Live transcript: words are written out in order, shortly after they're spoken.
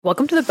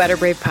Welcome to the Better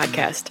Brave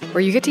podcast, where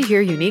you get to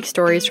hear unique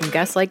stories from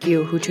guests like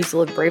you who choose to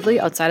live bravely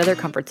outside of their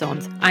comfort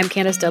zones. I'm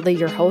Candace Dudley,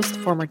 your host,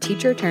 former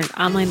teacher turned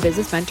online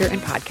business mentor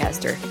and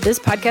podcaster. This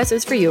podcast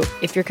is for you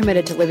if you're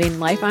committed to living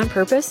life on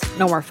purpose,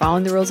 no more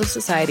following the rules of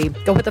society.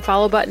 Go hit the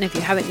follow button if you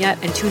haven't yet,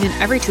 and tune in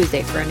every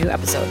Tuesday for a new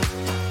episode.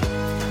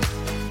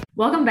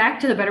 Welcome back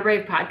to the Better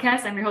Brave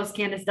podcast. I'm your host,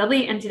 Candace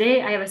Dudley, and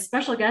today I have a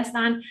special guest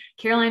on,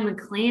 Caroline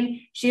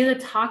McLean. She is a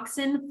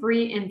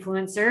toxin-free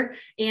influencer,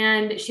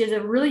 and she has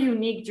a really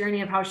unique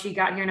journey of how she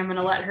got here, and I'm going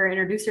to let her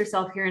introduce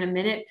herself here in a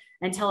minute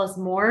and tell us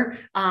more.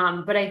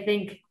 But I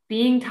think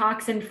being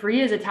toxin-free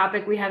is a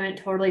topic we haven't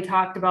totally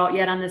talked about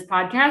yet on this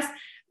podcast,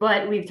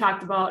 but we've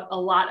talked about a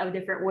lot of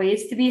different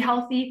ways to be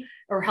healthy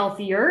or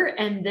healthier,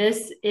 and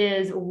this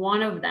is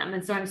one of them.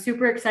 And so I'm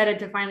super excited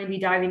to finally be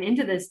diving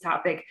into this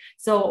topic.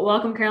 So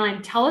welcome,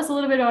 Caroline. Tell us a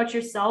little bit about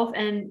yourself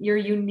and your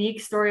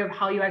unique story of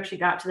how you actually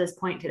got to this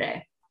point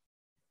today.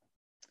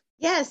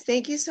 Yes,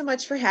 thank you so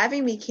much for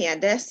having me,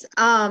 Candace.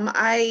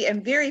 I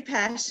am very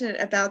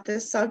passionate about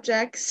this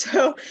subject,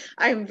 so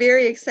I'm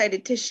very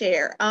excited to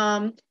share.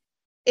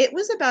 It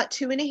was about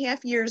 2.5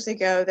 years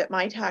ago that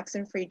my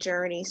toxin-free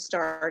journey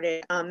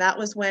started. That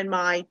was when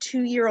my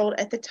 2-year-old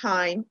at the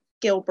time,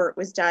 Gilbert,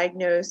 was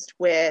diagnosed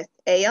with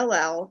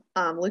ALL,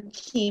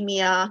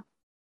 leukemia.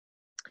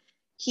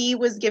 He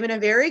was given a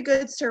very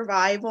good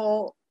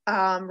survival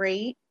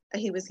rate.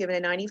 He was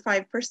given a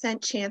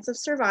 95% chance of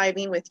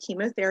surviving with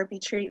chemotherapy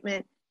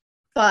treatment.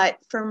 But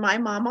for my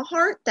mama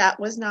heart, that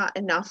was not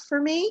enough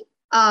for me.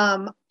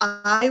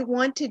 I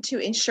wanted to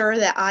ensure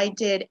that I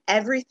did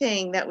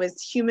everything that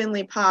was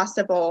humanly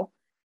possible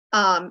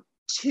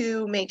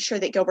to make sure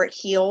that Gilbert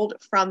healed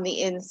from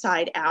the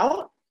inside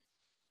out.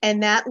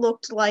 And that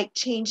looked like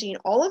changing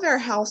all of our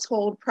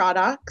household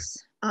products.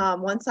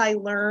 Once I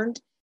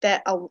learned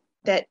that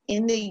that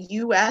in the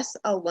U.S.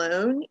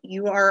 alone,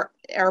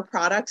 our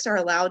products are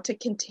allowed to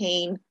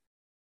contain,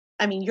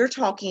 you're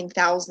talking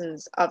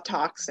thousands of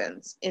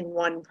toxins in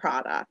one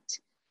product.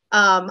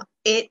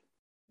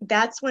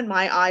 That's when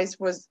my eyes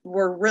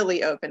were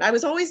really open. I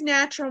was always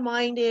natural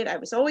minded. I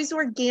was always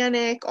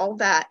organic, all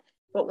that.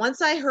 But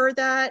once I heard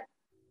that,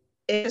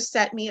 it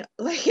set me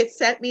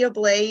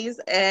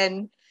ablaze.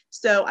 And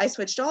so I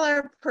switched all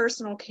our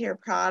personal care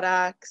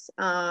products,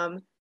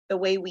 the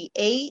way we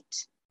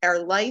ate, our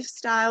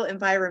lifestyle,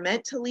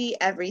 environmentally,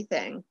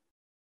 everything.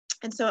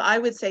 And so I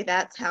would say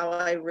that's how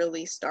I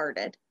really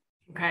started.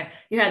 Okay.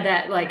 You had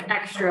that like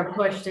extra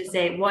push to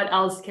say, what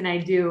else can I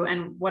do?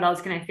 And what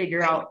else can I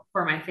figure out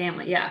for my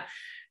family? Yeah.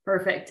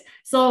 Perfect.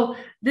 So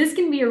this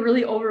can be a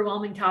really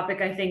overwhelming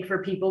topic, I think,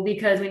 for people,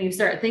 because when you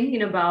start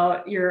thinking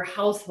about your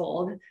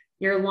household,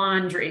 your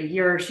laundry,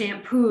 your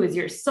shampoos,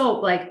 your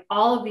soap, like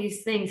all of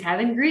these things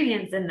have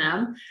ingredients in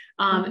them.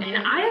 And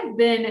I have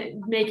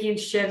been making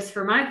shifts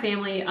for my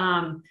family.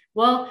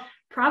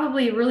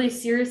 Probably really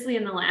seriously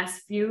in the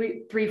last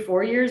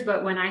 3-4 years.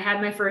 But when I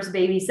had my first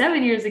baby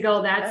 7 years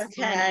ago, that's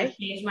when I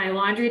changed my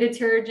laundry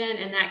detergent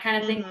and that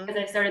kind of thing, because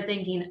I started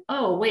thinking,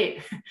 oh,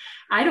 wait,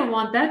 I don't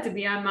want that to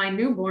be on my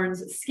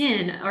newborn's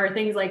skin or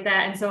things like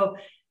that. And so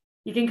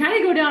you can kind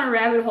of go down a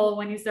rabbit hole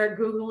when you start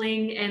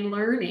Googling and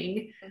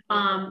learning.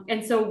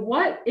 And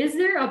so is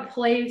there a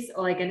place,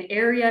 like an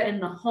area in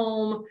the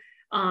home?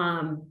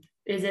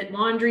 Is it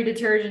laundry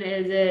detergent?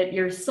 Is it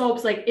your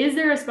soaps? Like, is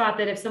there a spot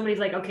that if somebody's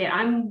like, okay,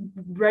 I'm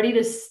ready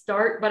to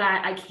start, but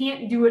I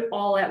can't do it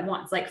all at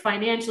once, like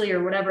financially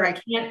or whatever. I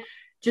can't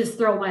just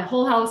throw my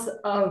whole house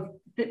of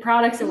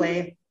products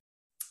away.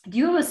 Do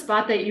you have a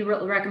spot that you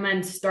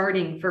recommend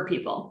starting for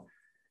people?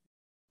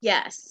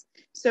 Yes.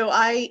 So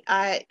I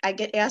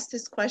get asked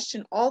this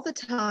question all the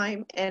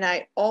time, and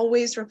I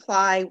always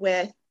reply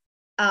with,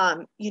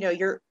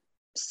 your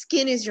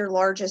skin is your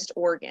largest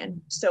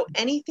organ. So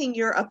anything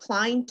you're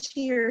applying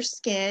to your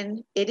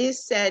skin, it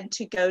is said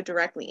to go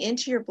directly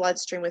into your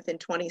bloodstream within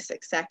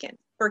 26 seconds.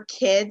 For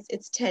kids,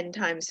 it's 10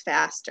 times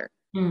faster.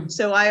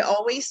 So I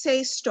always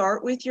say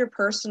start with your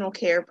personal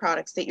care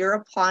products that you're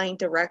applying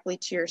directly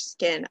to your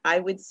skin. I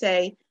would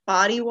say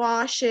body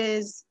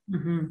washes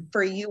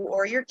for you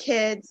or your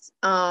kids,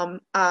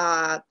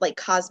 like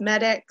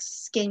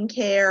cosmetics,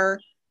 skincare,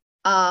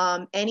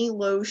 any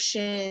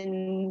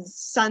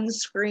lotions,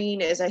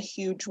 sunscreen is a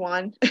huge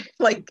one.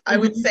 I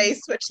would say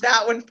switch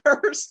that one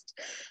first.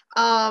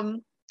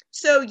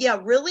 So yeah,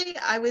 really,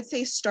 I would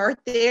say start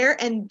there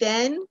and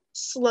then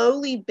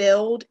slowly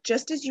build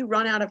just as you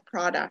run out of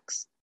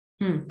products.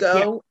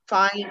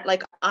 Find,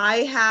 I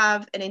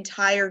have an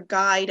entire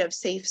guide of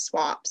safe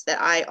swaps that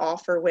I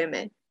offer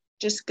women.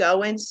 Just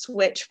go and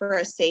switch for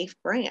a safe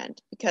brand,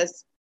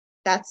 because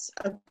that's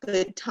a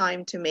good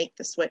time to make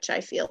the switch, I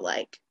feel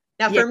like.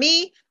 Now, for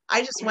me,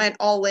 I just went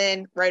all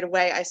in right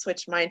away. I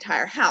switched my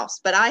entire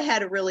house, but I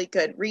had a really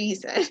good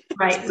reason.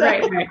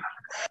 Right.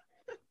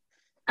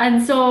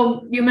 And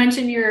so you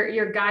mentioned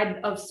your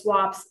guide of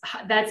swaps.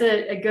 That's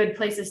a good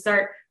place to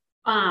start.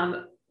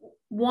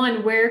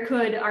 One, where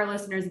could our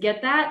listeners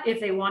get that if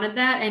they wanted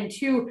that? And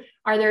two,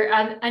 are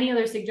there any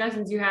other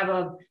suggestions you have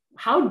of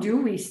how do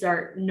we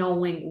start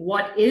knowing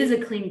what is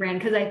a clean brand?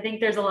 Because I think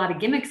there's a lot of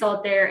gimmicks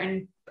out there,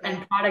 and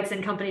and products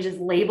and companies just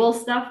label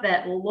stuff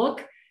that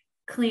look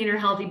clean or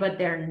healthy, but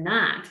they're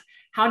not.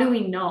 How do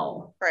we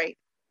know? Right.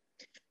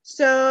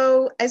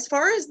 So as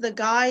far as the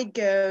guide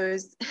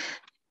goes,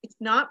 it's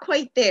not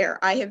quite there.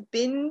 I have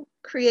been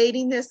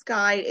creating this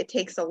guide. It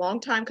takes a long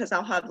time because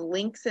I'll have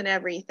links and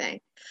everything.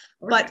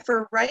 But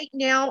for right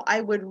now,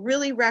 I would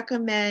really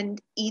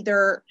recommend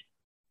either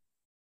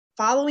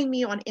following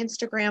me on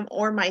Instagram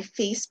or my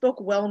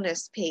Facebook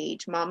wellness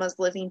page, Mama's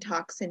Living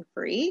Toxin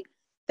Free.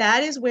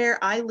 That is where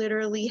I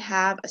literally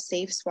have a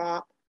safe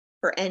swap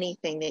for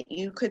anything that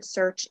you could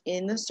search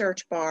in the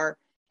search bar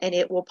and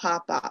it will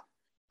pop up.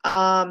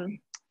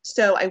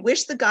 So I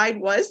wish the guide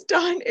was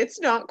done. It's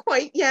not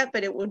quite yet,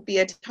 but it would be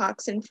a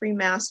toxin-free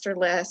master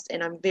list,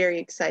 and I'm very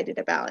excited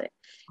about it.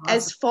 Awesome.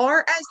 As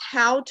far as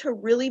how to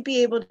really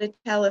be able to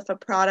tell if a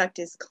product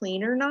is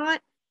clean or not,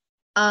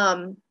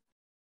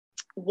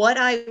 what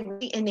I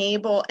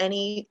enable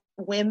any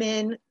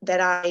women that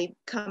I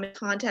come in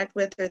contact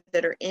with or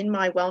that are in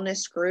my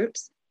wellness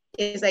groups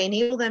is I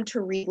enable them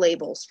to read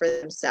labels for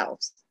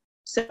themselves.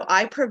 So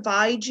I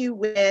provide you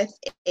with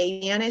a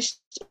managed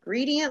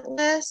ingredient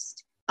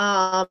list.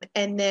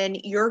 And then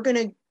you're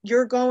going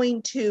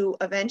to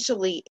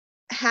eventually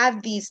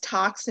have these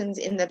toxins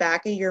in the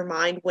back of your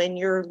mind when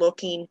you're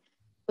looking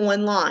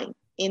online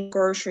in the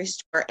grocery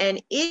store. And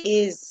it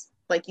is,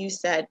 like you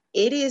said,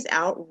 it is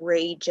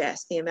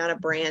outrageous the amount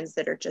of brands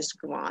that are just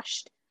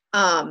squashed.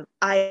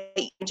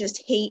 I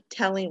just hate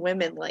telling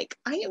women, like,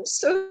 I am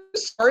so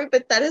sorry,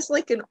 but that is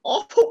like an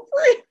awful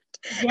brand.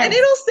 Yes. And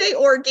it'll say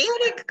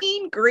organic,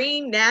 clean,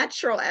 green,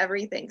 natural,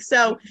 everything.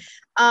 So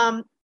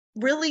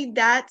really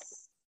that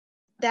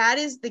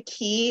is the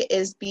key,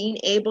 is being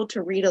able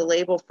to read a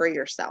label for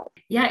yourself.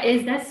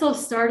 Yeah, that's so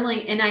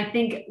startling. And I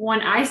think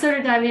when I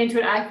started diving into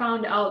it, I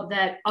found out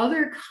that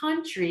other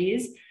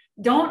countries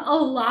don't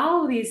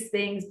allow these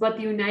things, but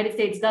the United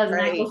States does.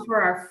 Right. And that goes for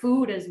our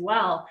food as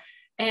well.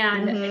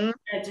 And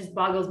it just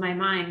boggles my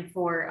mind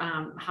for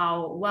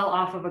how well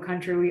off of a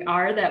country we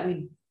are that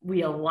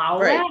we allow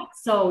that.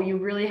 So you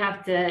really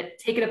have to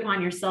take it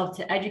upon yourself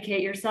to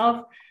educate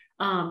yourself,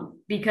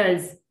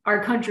 because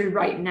our country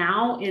right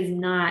now is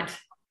not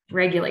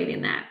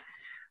regulating that.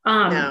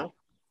 No.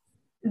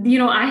 You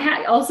know, I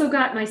had also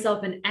got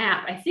myself an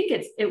app. I think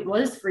it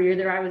was free,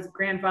 either I was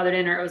grandfathered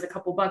in or it was a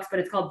couple bucks, but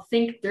it's called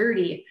Think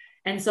Dirty.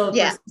 And so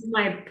for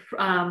my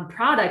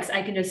products,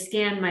 I can just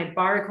scan my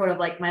barcode of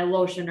like my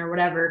lotion or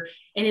whatever,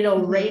 and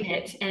it'll rate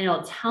it and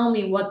it'll tell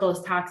me what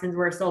those toxins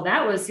were. So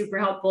that was super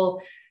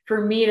helpful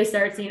for me to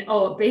start seeing,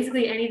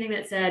 basically anything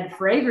that said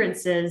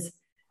fragrances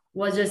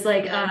was just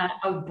like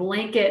a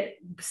blanket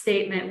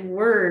statement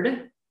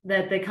word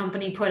that the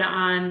company put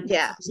on.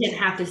 Yeah. You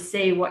didn't have to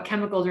say what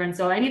chemicals are in.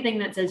 So anything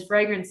that says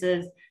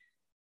fragrances,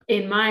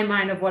 in my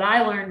mind, of what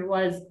I learned,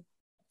 was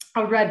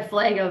a red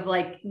flag of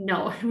like,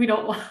 no, we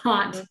don't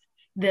want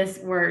this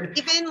word.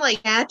 Even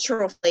like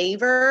natural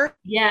flavor,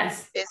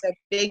 yes, is a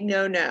big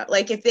no-no.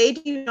 Like if they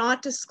do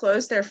not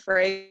disclose their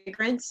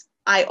fragrance,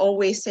 I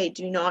always say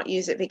do not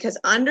use it, because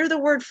under the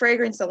word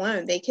fragrance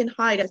alone, they can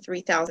hide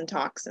 3,000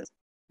 toxins.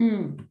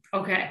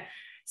 Okay.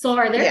 So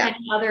are there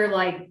any other,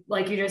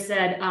 like you just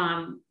said,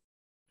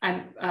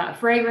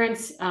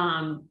 fragrance,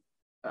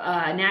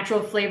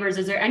 natural flavors?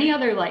 Is there any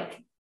other like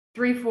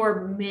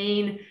 3-4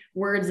 main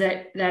words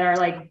that are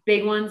like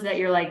big ones that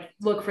you're like,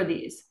 look for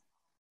these?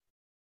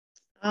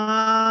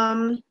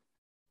 I'm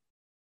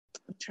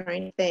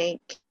trying to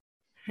think.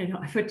 I know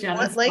I put you on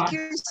the spot. Like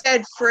you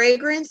said,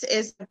 fragrance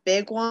is a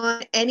big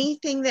one.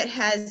 Anything that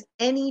has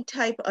any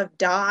type of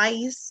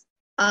dyes,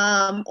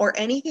 or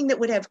anything that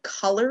would have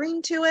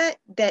coloring to it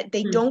that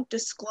they don't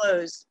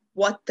disclose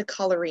what the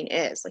coloring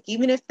is. Like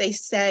even if they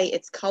say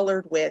it's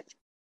colored with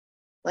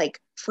like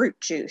fruit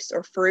juice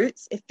or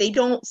fruits, if they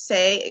don't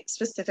say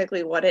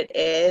specifically what it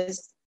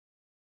is,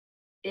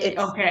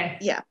 okay.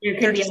 Yeah.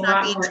 They're just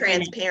not being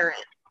transparent.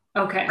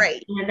 Okay.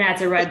 Right. And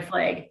that's a red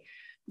flag.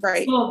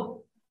 Right.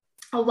 So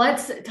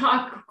let's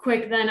talk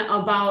quick then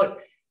about,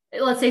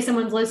 let's say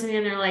someone's listening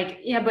and they're like,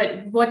 yeah,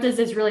 but what does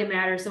this really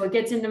matter? So it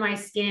gets into my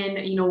skin,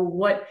 you know,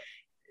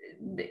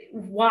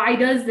 why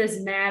does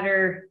this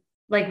matter?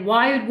 Like,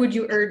 why would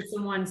you urge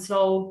someone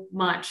so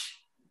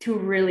much to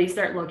really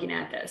start looking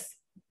at this?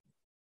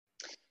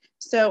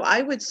 So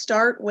I would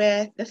start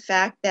with the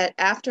fact that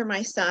after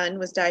my son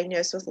was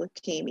diagnosed with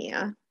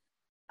leukemia,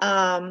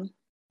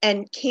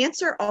 and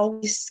cancer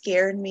always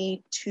scared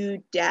me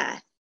to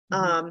death.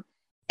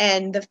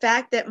 And the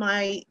fact that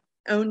my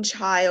own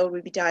child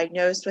would be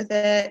diagnosed with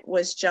it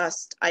was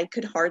just, I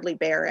could hardly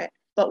bear it.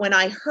 But when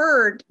I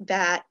heard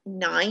that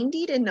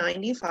 90 to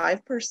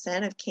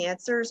 95% of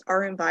cancers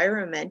are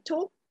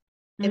environmental,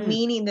 and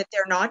meaning that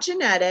they're not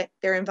genetic,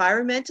 they're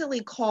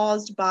environmentally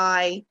caused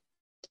by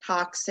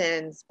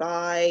toxins,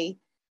 by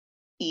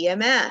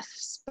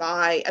EMFs,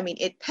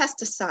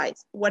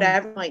 pesticides,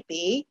 whatever it might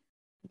be,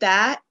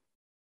 that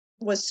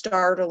was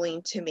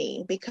startling to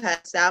me,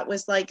 because that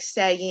was like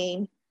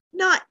saying,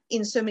 not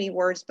in so many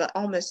words, but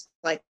almost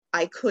like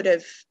I could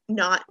have,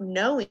 not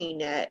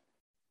knowing it,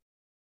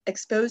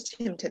 exposed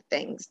him to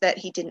things that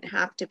he didn't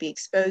have to be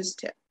exposed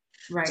to.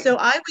 Right. So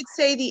I would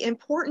say the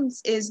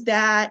importance is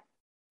that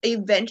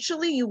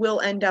eventually you will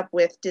end up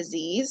with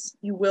disease.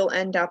 You will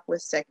end up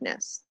with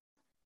sickness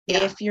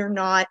Yeah. if you're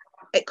not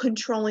at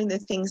controlling the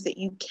things that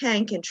you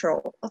can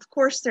control. Of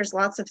course, there's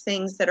lots of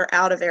things that are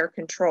out of our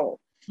control,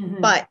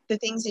 Mm-hmm. but the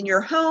things in your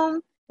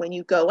home, when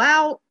you go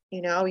out,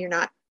 you're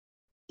not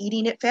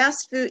eating at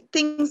fast food,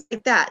 things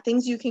like that,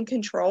 things you can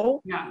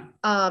control. Yeah.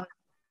 Um,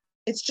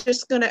 it's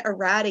just going to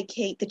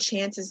eradicate the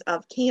chances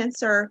of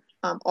cancer,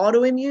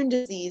 autoimmune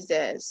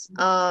diseases,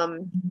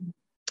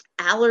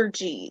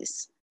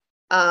 allergies.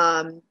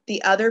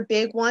 The other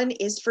big one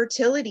is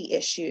fertility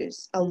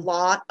issues. A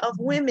lot of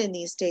women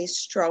these days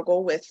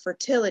struggle with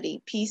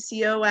fertility,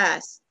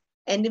 PCOS,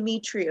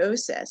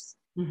 endometriosis.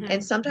 And Mm-hmm.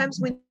 sometimes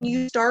when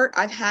you start,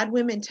 I've had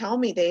women tell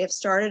me they have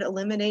started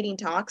eliminating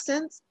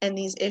toxins and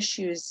these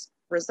issues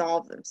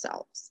resolve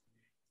themselves.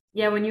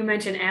 Yeah, when you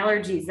mentioned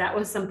allergies, that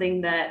was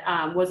something that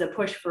was a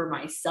push for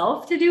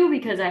myself to do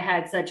because I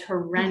had such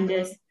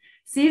horrendous Mm-hmm.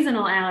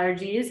 seasonal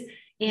allergies.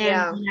 And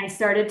Yeah. when I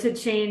started to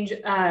change,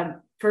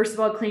 first of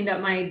all, cleaned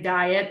up my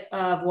diet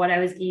of what I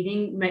was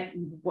eating,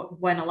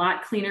 went a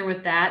lot cleaner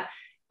with that.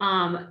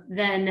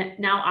 Then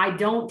now I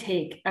don't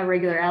take a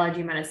regular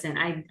allergy medicine.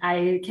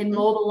 I can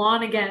mow the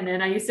lawn again,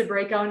 and I used to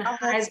break out in Oh,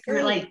 that's hives from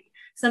it, great. like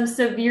some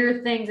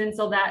severe things. And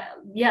so that,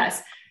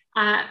 yes,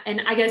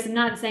 and I guess I'm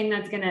not saying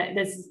that's gonna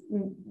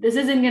this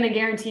isn't gonna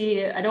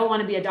guarantee. I don't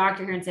want to be a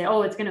doctor here and say,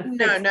 oh, it's gonna No,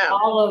 fix no.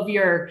 all of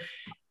your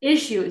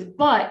issues.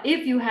 But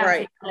if you have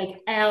Right. things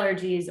like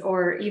allergies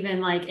or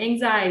even like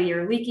anxiety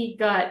or leaky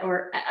gut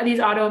or these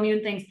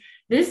autoimmune things,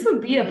 this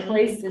would be a Mm-hmm.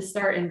 place to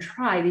start and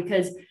try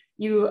because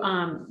you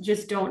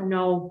just don't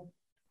know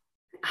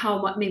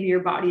how much maybe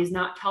your body is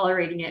not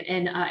tolerating it.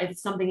 And if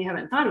it's something you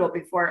haven't thought about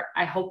before,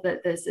 I hope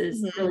that this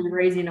is Mm-hmm. really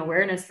raising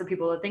awareness for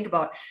people to think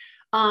about.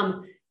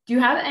 Do you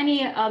have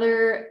any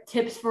other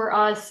tips for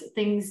us?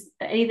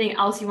 Anything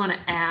else you want to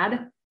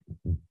add?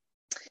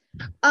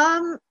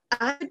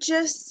 I would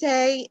just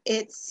say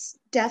it's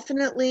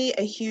definitely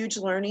a huge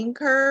learning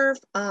curve.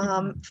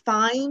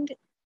 Find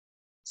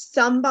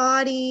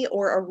somebody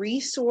or a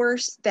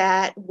resource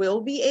that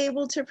will be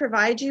able to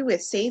provide you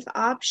with safe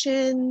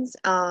options.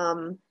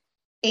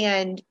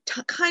 And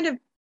kind of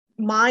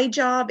my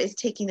job is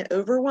taking the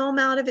overwhelm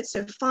out of it.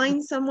 So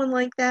find someone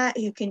like that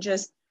who can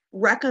just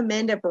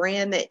recommend a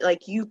brand that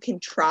like you can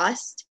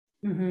trust,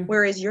 Mm-hmm.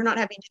 whereas you're not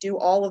having to do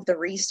all of the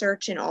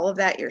research and all of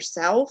that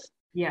yourself.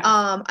 Yes.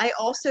 I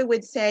also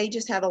would say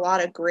just have a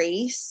lot of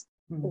grace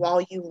Mm-hmm.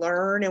 while you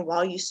learn and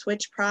while you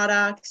switch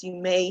products. You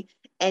may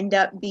end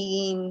up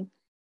being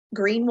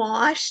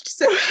greenwashed.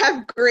 So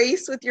have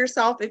grace with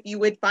yourself if you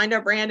would find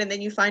a brand and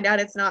then you find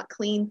out it's not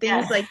clean,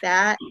 things Yes. like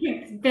that.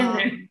 Been there.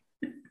 Um,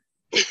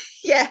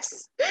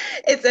 yes,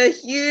 it's a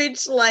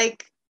huge,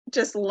 like,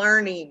 just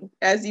learning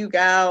as you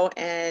go.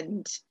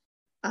 And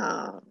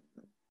um,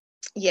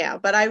 yeah,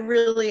 but I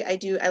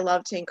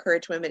love to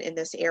encourage women in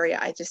this area.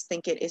 I just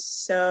think it is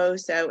so,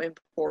 so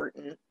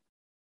important.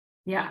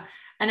 Yeah.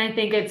 And I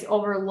think it's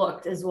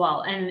overlooked as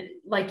well. And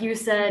like you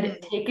said,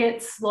 Mhm. take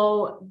it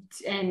slow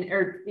and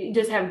or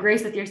just have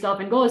grace with yourself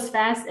and go as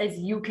fast as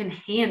you can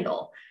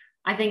handle.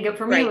 I think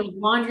for me, it Right. was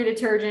laundry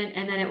detergent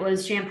and then it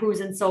was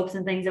shampoos and soaps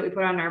and things that we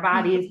put on our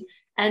bodies. Mhm.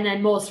 And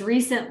then most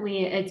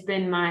recently, it's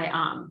been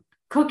my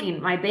cooking,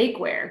 my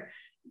bakeware,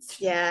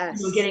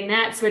 Yes. getting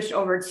that switched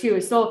over too.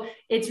 So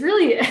it's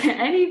really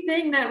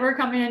anything that we're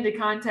coming into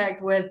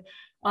contact with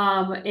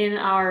in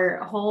our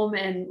home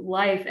and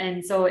life.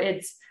 And so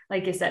it's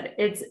like I said,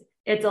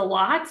 it's a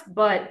lot,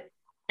 but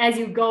as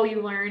you go,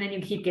 you learn and you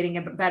keep getting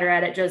better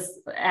at it, just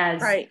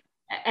Right.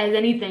 as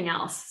anything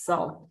else.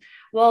 So,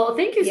 well,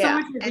 thank you so Yeah.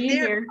 much for And being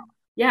here.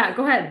 Yeah,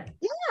 go ahead.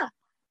 yeah.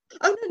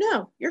 Oh, no,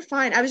 no, you're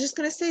fine. I was just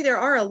going to say there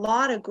are a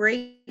lot of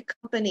great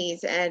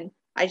companies, and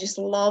I just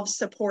love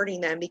supporting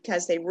them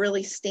because they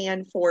really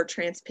stand for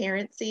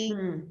transparency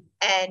Hmm.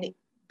 and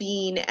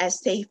being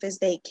as safe as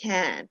they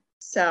can.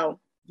 So,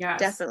 Yes.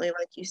 definitely,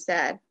 like you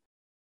said.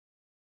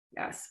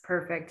 Yes,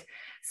 perfect.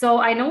 So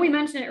I know we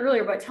mentioned it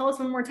earlier, but tell us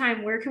one more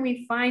time, where can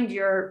we find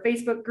your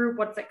Facebook group?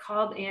 What's it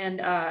called? And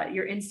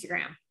your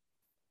Instagram?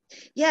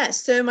 Yeah,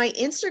 so my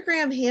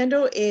Instagram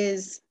handle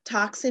is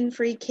Toxin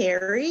Free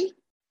Carrie.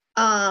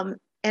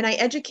 And I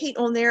educate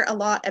on there a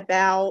lot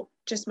about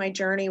just my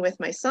journey with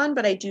my son,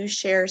 but I do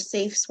share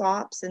safe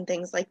swaps and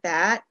things like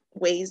that,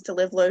 ways to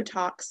live low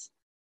tox.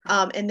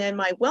 And then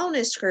my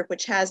wellness group,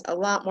 which has a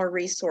lot more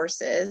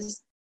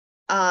resources,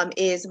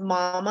 is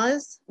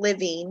Mamas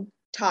Living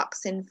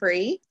Toxin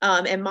Free.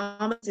 And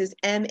Mamas is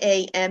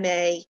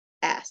MAMAS.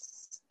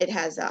 It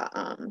has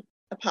a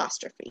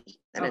apostrophe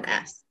and an Okay.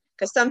 S.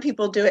 Because some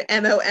people do it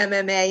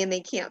MOMMA and they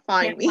can't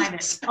find Can't me. find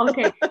it.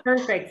 Okay,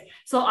 perfect.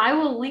 So I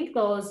will link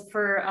those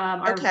for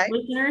our Okay.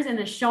 listeners in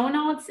the show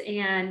notes.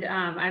 And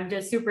I'm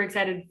just super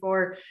excited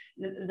for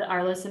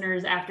our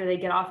listeners after they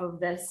get off of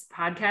this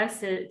podcast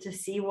to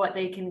see what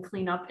they can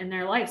clean up in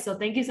their life. So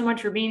thank you so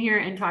much for being here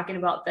and talking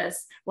about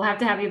this. We'll have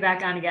to have you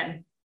back on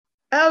again.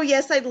 Oh,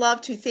 yes, I'd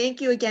love to.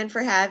 Thank you again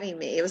for having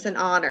me. It was an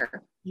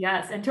honor.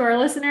 Yes. And to our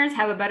listeners,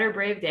 have a better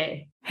brave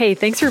day. Hey,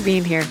 thanks for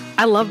being here.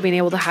 I love being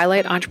able to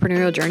highlight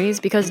entrepreneurial journeys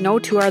because no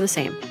two are the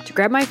same. To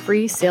grab my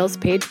free sales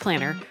page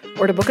planner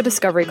or to book a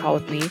discovery call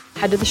with me,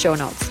 head to the show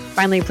notes.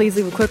 Finally, please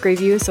leave a quick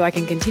review so I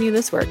can continue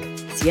this work.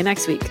 See you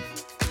next week.